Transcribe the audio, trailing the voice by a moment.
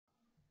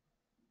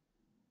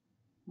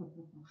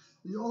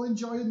You all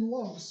enjoying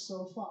logs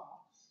so far?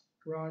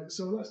 Right,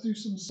 so let's do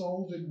some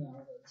solving now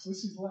then. So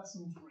this is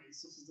lesson 3,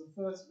 so this is the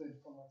first vid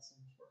for lesson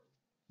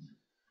 3.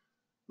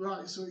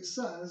 Right, so it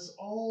says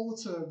all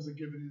the terms are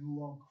given in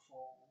log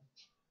form.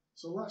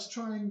 So let's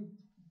try and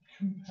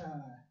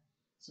compare.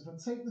 So if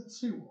I take the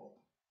 2 up,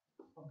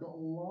 I've got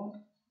log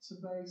to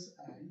base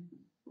a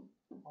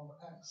of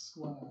x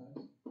squared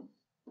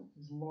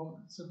is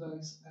log to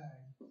base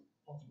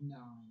a of 9.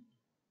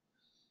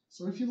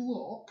 So if you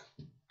look,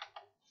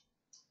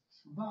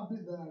 that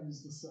bit there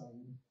is the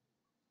same.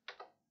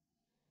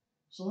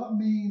 So that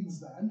means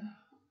then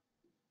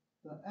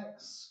that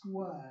x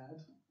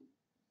squared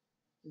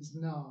is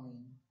 9.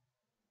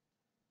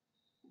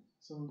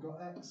 So we've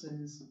got x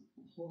is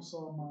plus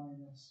or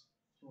minus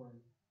 3.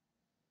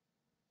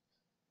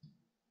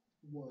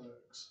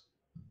 Works.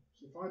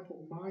 So if I put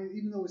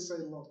even though we say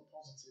log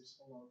positives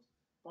for log,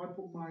 if I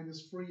put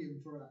minus 3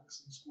 in for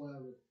x and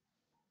square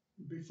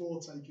it before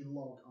taking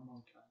log, I'm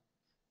okay.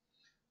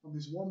 And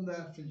there's one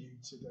there for you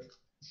to do.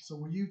 So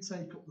when you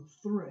take up the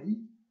 3,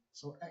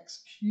 so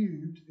x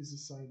cubed is the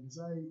same as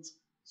 8,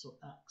 so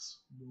x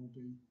will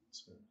be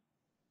 2.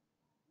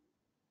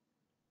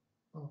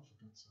 Oh, for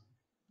God's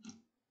sake.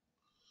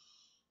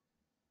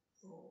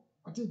 Oh,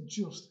 I did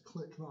just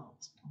click that.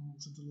 I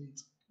want to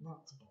delete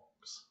that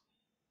box.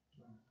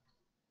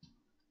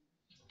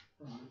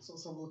 Right, so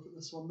let's have a look at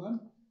this one then.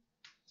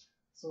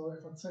 So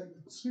if I take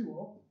the 2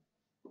 up,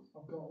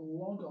 I've got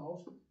log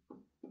of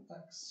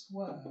x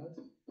squared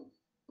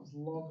is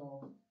log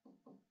of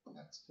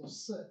x plus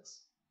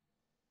 6.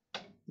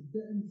 The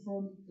bit in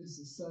front is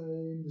the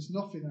same, there's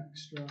nothing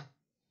extra.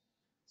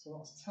 So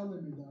that's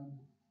telling me then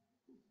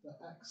that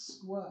x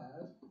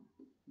squared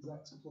is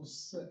x plus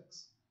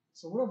 6.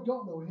 So what I've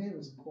got though here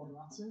is a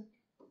quadratic.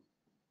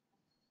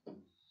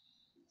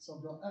 So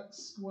I've got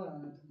x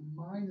squared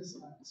minus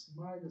x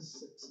minus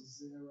 6 is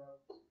 0.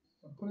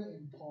 I put it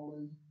in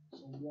poly,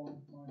 so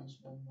 1 minus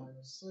 1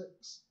 minus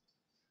 6.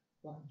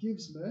 That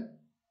gives me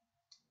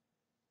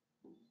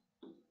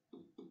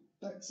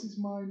x is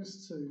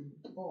minus 2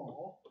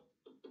 or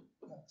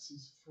x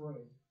is 3.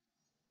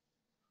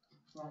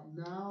 Right,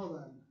 now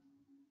then,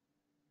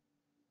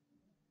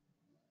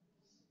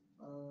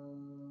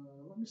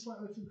 let me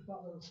slightly think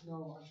about that.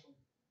 No, actually,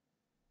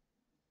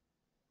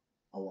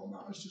 I want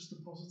that as just a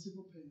positive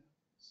up here.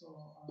 So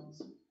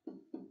as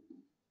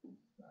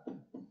there,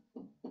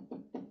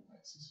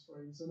 x is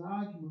 3. It's an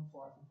argument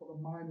for it. If I put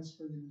a minus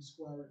 3 in and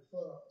square it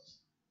first,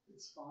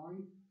 it's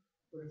fine.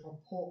 But if I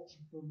put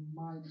the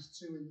minus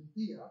 2 in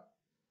here,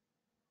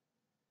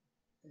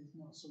 it's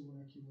not so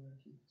worky.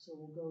 So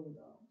we'll go with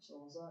that.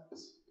 So as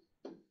x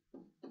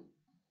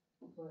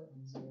greater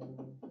than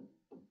 0,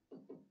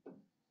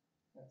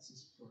 x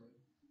is 3.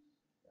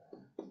 There.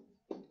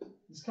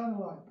 It's kind of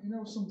like, you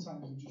know,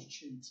 sometimes we just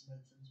cheat to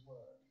make things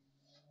work.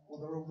 Well,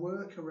 there are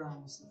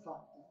workarounds to the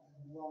fact that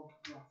the log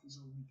graph is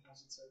only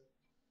positive.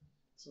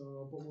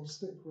 So, but we'll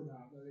stick with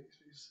that. That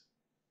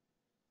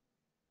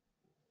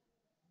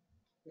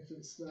if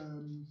it's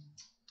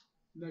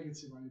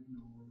negative, I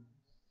ignore it.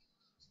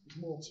 There's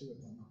more to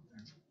it than that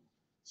then.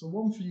 So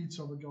one for you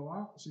to have a go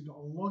at. So you've got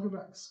a log of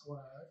x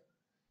squared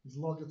is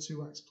log of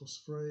 2x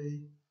plus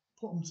 3.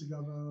 Put them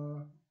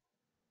together.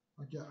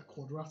 I get a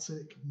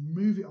quadratic.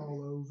 Move it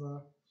all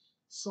over.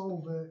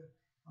 Solve it.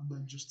 And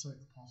then just take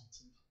the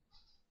positive.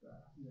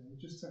 There. Yeah,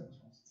 just take the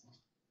positive.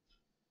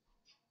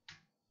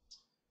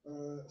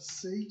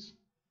 C.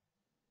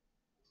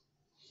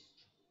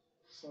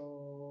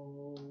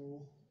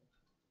 So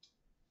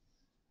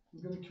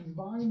I'm going to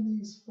combine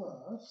these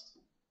first.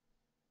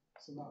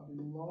 So that would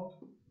be log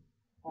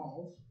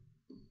of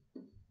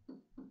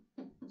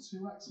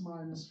 2x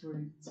minus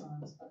 3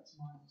 times x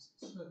minus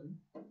 2.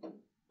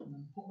 And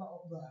then put that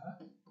up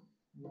there.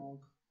 Log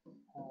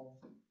of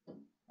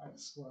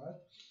x squared.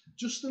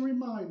 Just a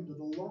reminder,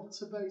 the log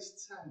to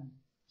base 10,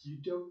 you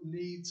don't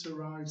need to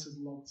write as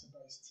log to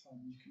base 10.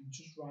 You can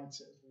just write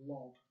it as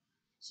log.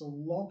 So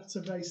log to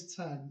base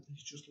 10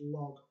 is just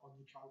log on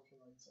your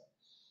calculator.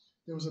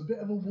 There was a bit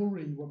of a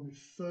worry when we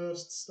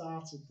first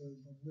started the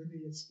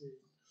linear scheme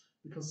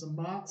because the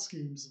mark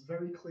schemes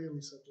very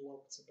clearly said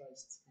log to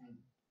base 10.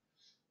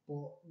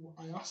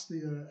 But I asked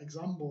the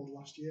exam board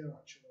last year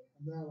actually,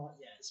 and they're like,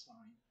 yeah, it's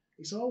fine.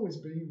 It's always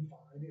been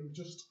fine. It was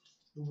just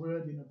the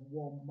wording of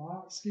one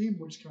mark scheme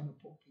which kind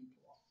of put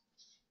people off.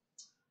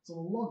 So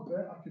the log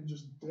bit I can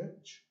just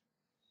ditch.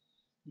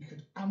 You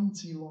could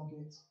anti-log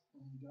it.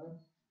 There you go.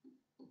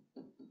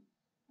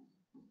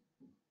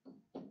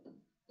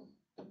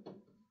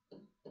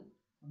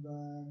 And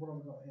then what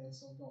have I got here?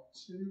 So I've got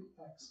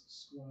 2x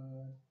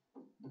squared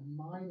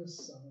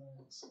minus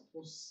 7x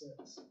plus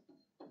 6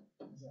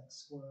 is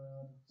x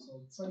squared. So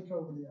take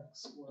over the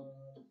x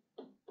squared.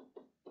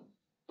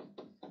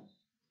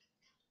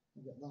 I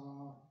get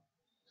that.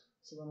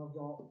 So then I've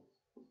got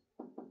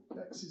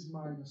x is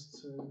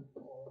minus 2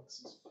 or x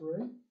is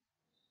 3.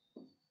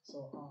 So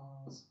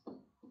as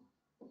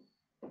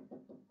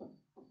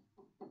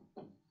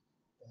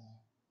there.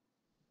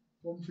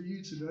 One for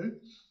you to do.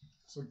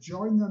 So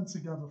join them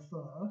together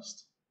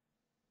first.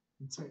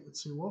 and take the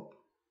 2 up.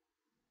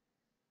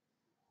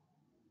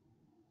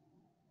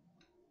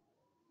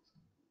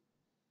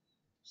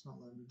 It's not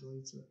letting me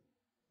delete it.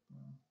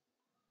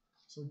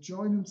 So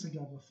join them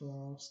together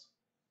first,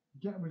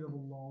 get rid of the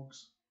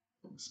logs,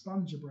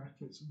 expand your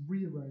brackets,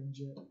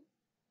 rearrange it,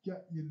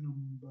 get your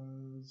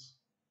numbers.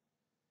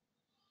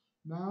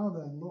 Now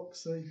then, look,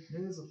 see,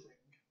 here's the thing.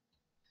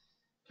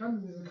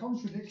 There's a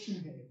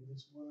contradiction here with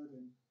this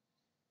wording.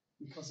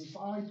 Because if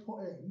I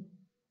put in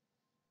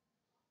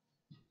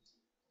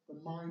the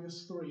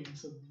 -3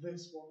 into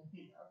this one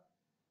here,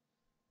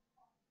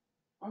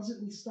 as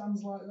it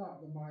stands like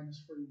that, the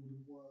 -3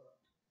 wouldn't work.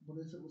 But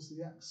if it was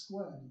the x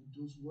squared, it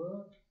does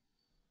work.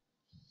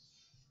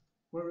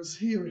 Whereas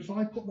here, if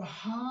I put the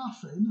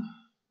half in,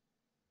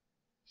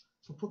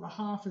 if I put the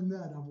half in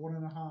there, I'd have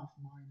 1.5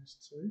 minus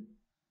 2.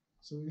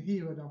 So in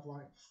here, I'd have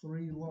like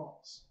 3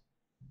 lots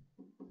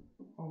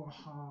of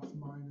 1/2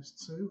 minus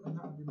 2, and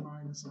that would be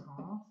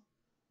 -1/2.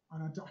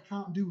 And I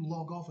can't do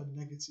log of a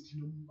negative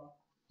number,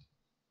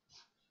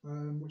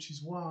 which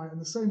is why, and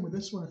the same with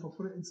this one, if I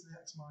put it into the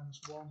x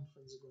minus 1,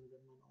 things are going to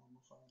get mental on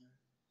my phone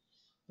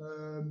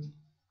here.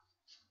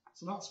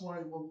 So that's why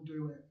it won't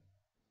do it.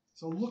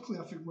 So luckily,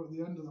 I think we're at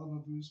the end of that.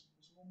 Was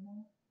one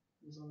more?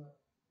 Was that it?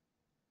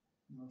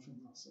 No, I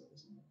think that's it,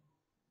 isn't it?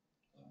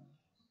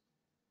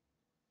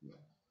 Yeah.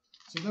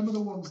 So them are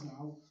the ones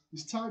now.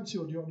 This type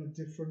 2, I'll do it on a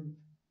different.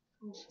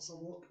 Oh, let's have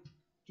a look.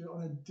 Do it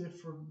on a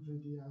different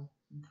video.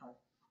 Okay.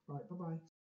 Right. Bye bye.